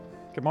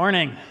Good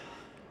morning.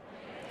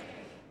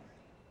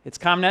 It's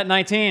ComNet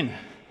 19.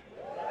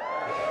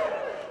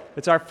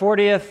 It's our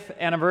 40th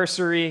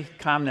anniversary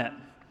ComNet.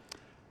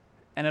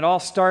 And it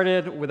all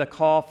started with a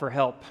call for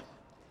help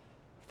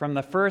from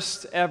the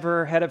first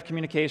ever head of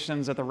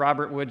communications at the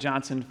Robert Wood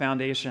Johnson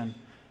Foundation,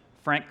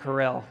 Frank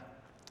Carell,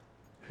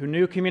 who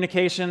knew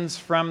communications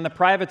from the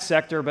private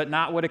sector but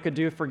not what it could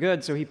do for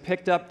good, so he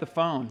picked up the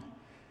phone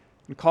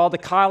and called a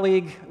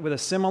colleague with a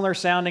similar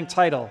sounding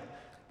title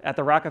at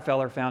the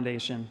Rockefeller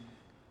Foundation.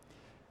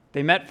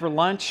 They met for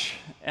lunch,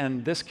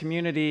 and this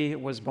community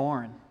was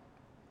born.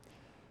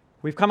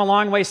 We've come a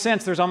long way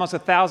since. There's almost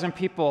 1,000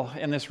 people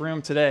in this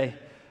room today,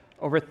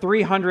 over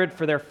 300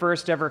 for their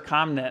first ever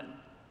ComNet.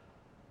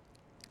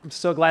 I'm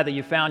so glad that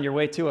you found your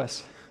way to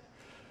us.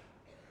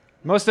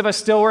 Most of us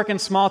still work in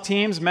small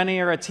teams. Many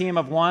are a team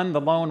of one,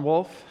 the lone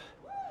wolf.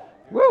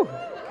 Woo!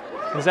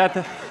 Is that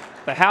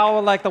the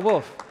howl like the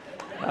wolf?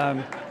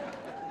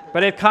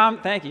 But at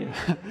ComNet,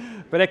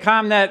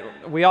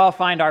 we all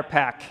find our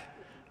pack,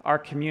 our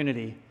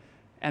community.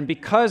 And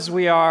because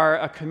we are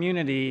a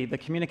community, the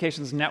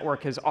Communications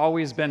Network has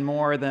always been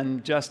more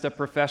than just a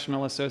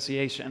professional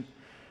association,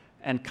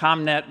 and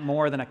ComNet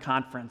more than a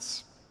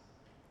conference.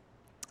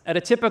 At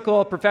a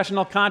typical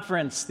professional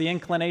conference, the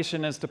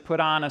inclination is to put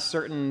on a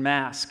certain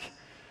mask,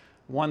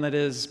 one that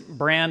is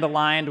brand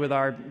aligned with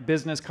our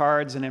business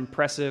cards and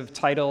impressive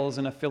titles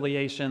and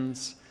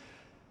affiliations.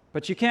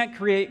 But you can't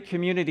create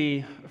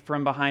community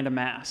from behind a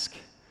mask.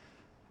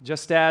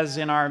 Just as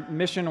in our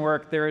mission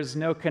work, there is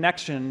no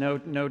connection,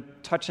 no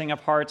touching of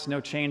hearts,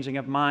 no changing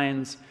of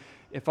minds,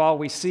 if all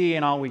we see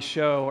and all we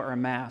show are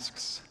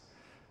masks.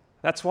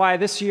 That's why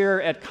this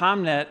year at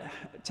ComNet,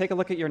 take a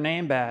look at your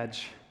name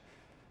badge.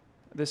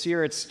 This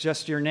year it's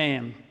just your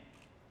name.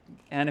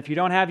 And if you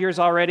don't have yours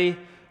already,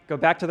 go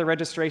back to the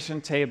registration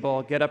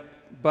table, get a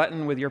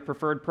button with your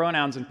preferred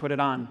pronouns and put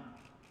it on.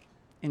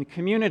 In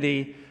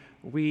community,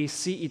 we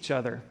see each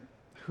other,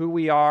 who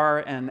we are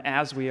and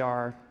as we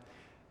are,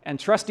 and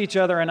trust each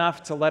other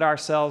enough to let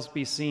ourselves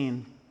be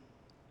seen.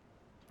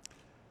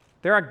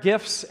 There are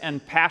gifts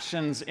and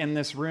passions in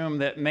this room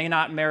that may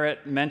not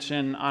merit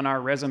mention on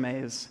our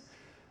resumes,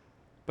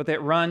 but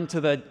that run to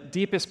the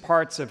deepest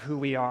parts of who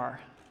we are.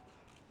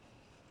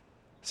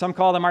 Some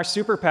call them our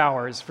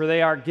superpowers, for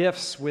they are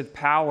gifts with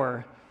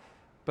power,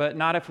 but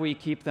not if we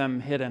keep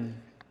them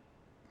hidden.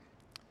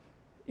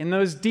 In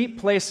those deep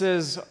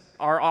places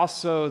are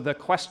also the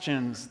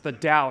questions, the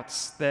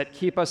doubts that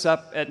keep us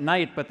up at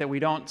night, but that we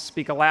don't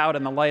speak aloud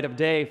in the light of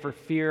day for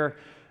fear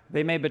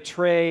they may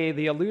betray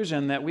the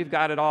illusion that we've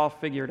got it all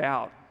figured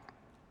out.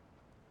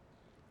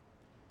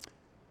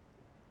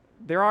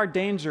 There are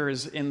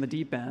dangers in the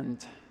deep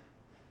end.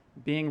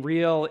 Being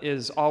real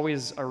is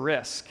always a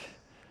risk.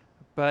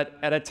 But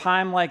at a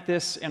time like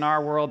this in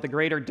our world, the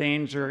greater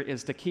danger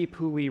is to keep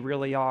who we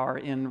really are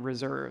in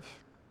reserve.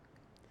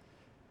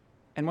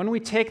 And when we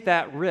take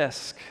that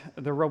risk,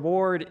 the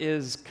reward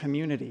is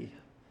community.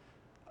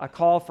 A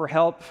call for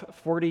help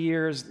 40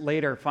 years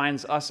later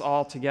finds us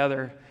all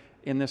together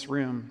in this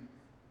room.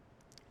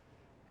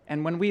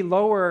 And when we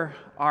lower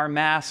our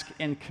mask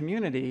in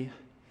community,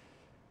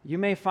 you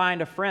may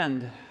find a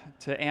friend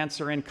to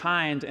answer in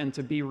kind and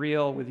to be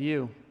real with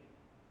you.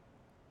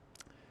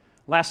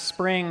 Last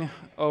spring,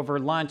 over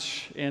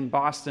lunch in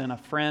Boston, a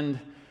friend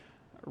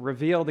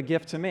revealed a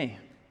gift to me,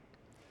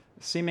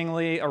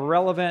 seemingly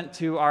irrelevant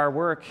to our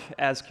work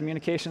as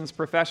communications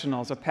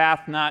professionals, a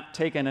path not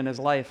taken in his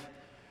life: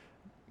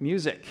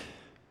 music.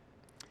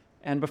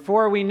 And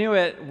before we knew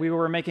it, we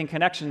were making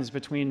connections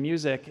between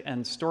music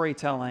and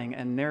storytelling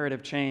and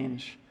narrative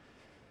change.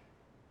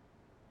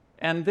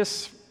 And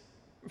this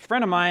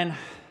friend of mine,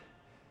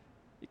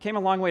 he came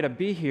a long way to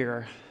be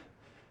here.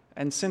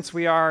 And since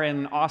we are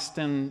in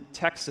Austin,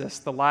 Texas,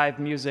 the live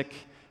music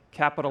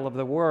capital of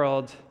the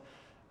world,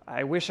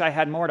 I wish I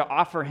had more to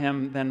offer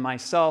him than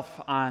myself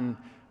on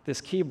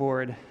this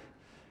keyboard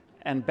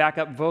and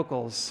backup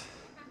vocals.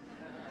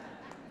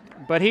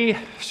 But he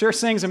sure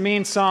sings a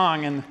mean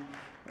song, and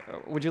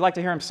would you like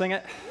to hear him sing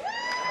it?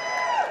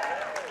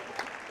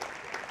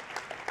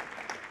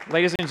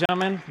 Ladies and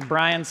gentlemen,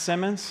 Brian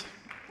Simmons.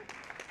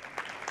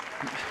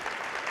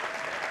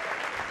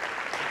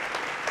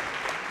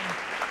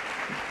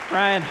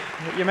 Brian,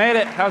 you made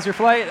it. How's your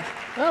flight?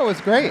 Oh, it was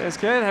great. It was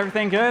good.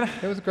 Everything good?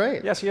 It was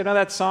great. Yes, you know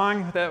that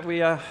song that we...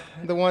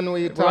 the one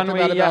we talked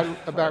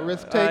about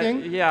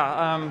risk-taking?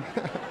 Yeah.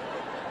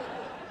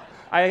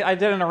 I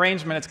did an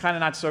arrangement. It's kind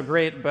of not so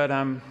great, but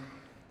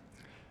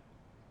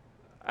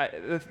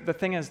the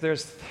thing is,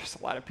 there's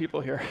a lot of people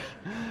here.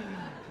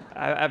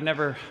 I've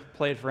never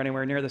played for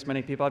anywhere near this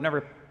many people. I've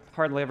never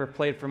hardly ever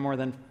played for more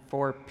than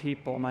 4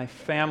 people. My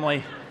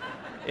family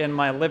in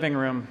my living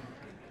room,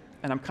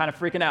 and I'm kind of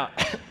freaking out.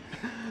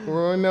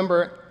 Well,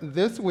 remember,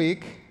 this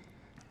week,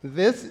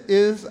 this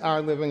is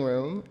our living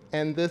room,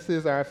 and this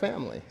is our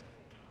family.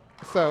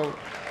 So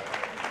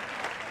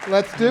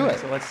let's do it.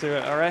 So let's do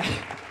it, all right?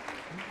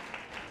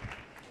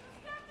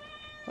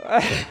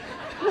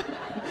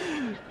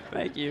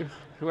 Thank you,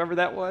 whoever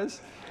that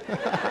was.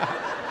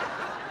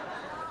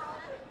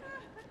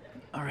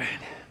 All right. right.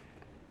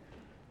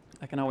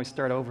 I can always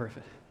start over if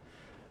it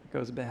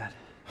goes bad.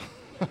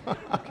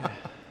 Okay.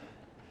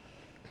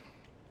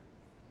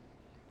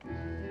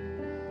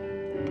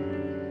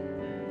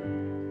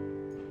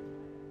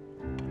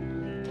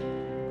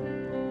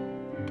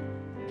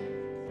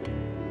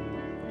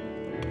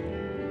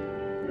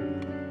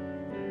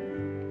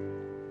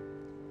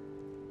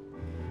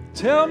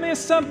 Tell me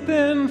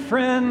something,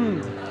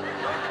 friend.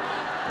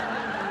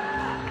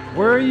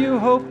 Were you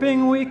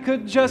hoping we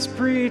could just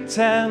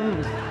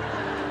pretend?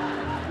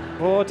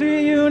 Or do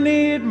you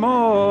need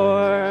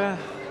more?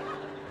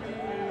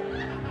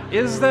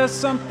 Is there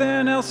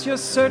something else you're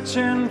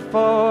searching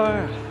for?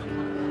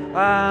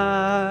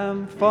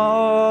 I'm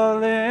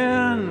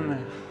falling.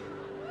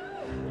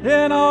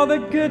 In all the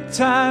good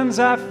times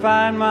I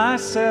find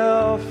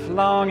myself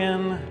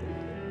longing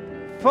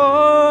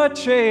for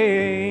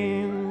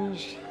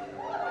change.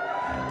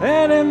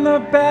 And in the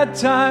bad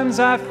times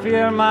I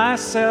fear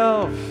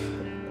myself.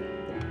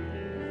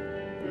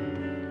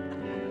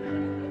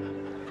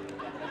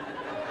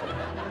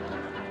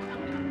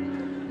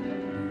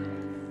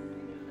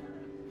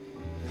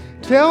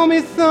 Tell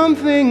me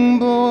something,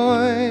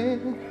 boy.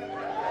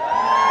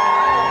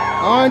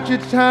 Aren't you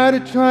tired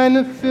of trying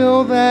to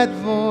fill that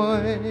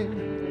void?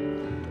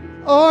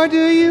 Or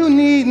do you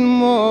need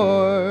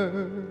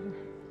more?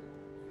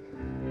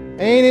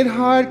 Ain't it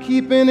hard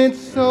keeping it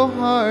so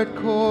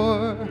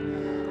hardcore?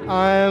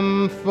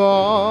 I'm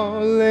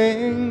falling.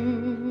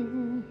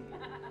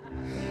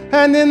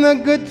 And in the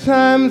good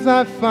times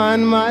I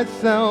find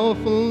myself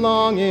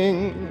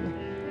longing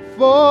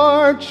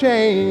for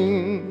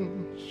change.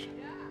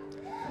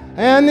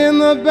 And in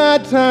the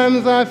bad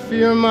times I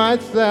fear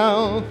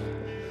myself.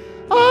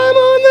 I'm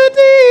on the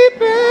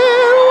deep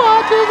end,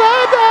 watch as I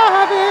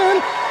dive in.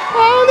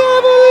 I'll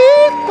never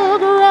leave the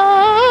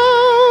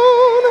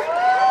ground.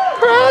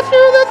 Crash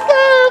through the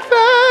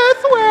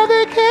surface where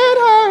they can't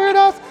hurt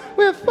us.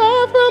 We're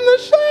far from the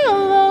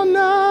shallow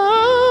now.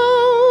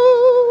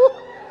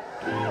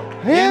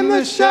 In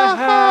the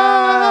shallow.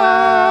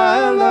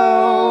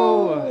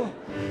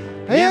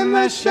 In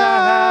the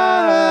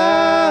shallow.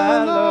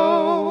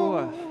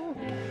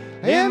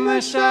 In the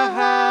shallow.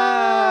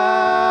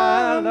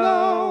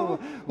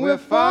 We're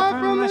far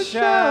from the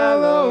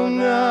shallow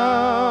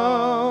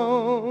now.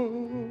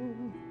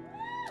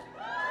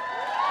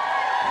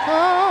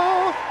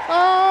 Oh,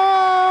 oh,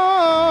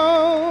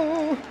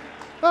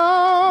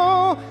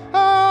 oh,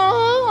 oh,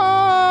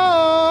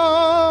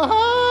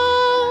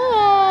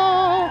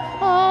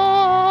 oh.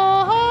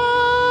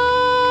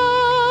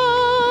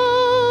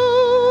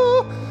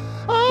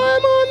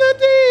 I'm on the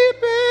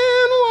deep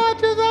end,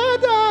 watch as I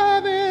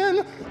dive in.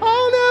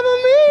 I'll never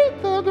meet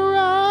the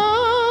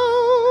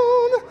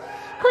ground.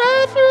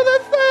 Crash through the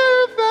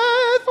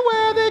surface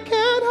where they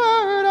can't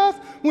hurt us.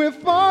 We're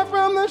far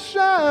from the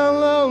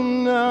shallow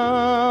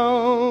now.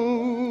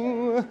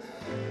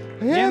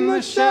 In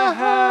the shallow.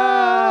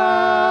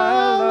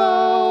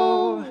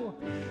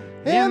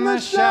 In the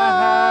shallow.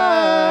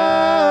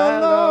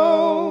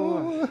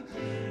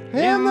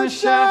 In the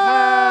shallow.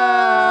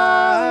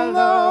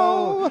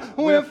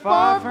 We're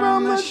far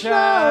from the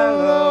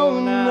shallow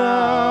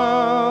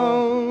now.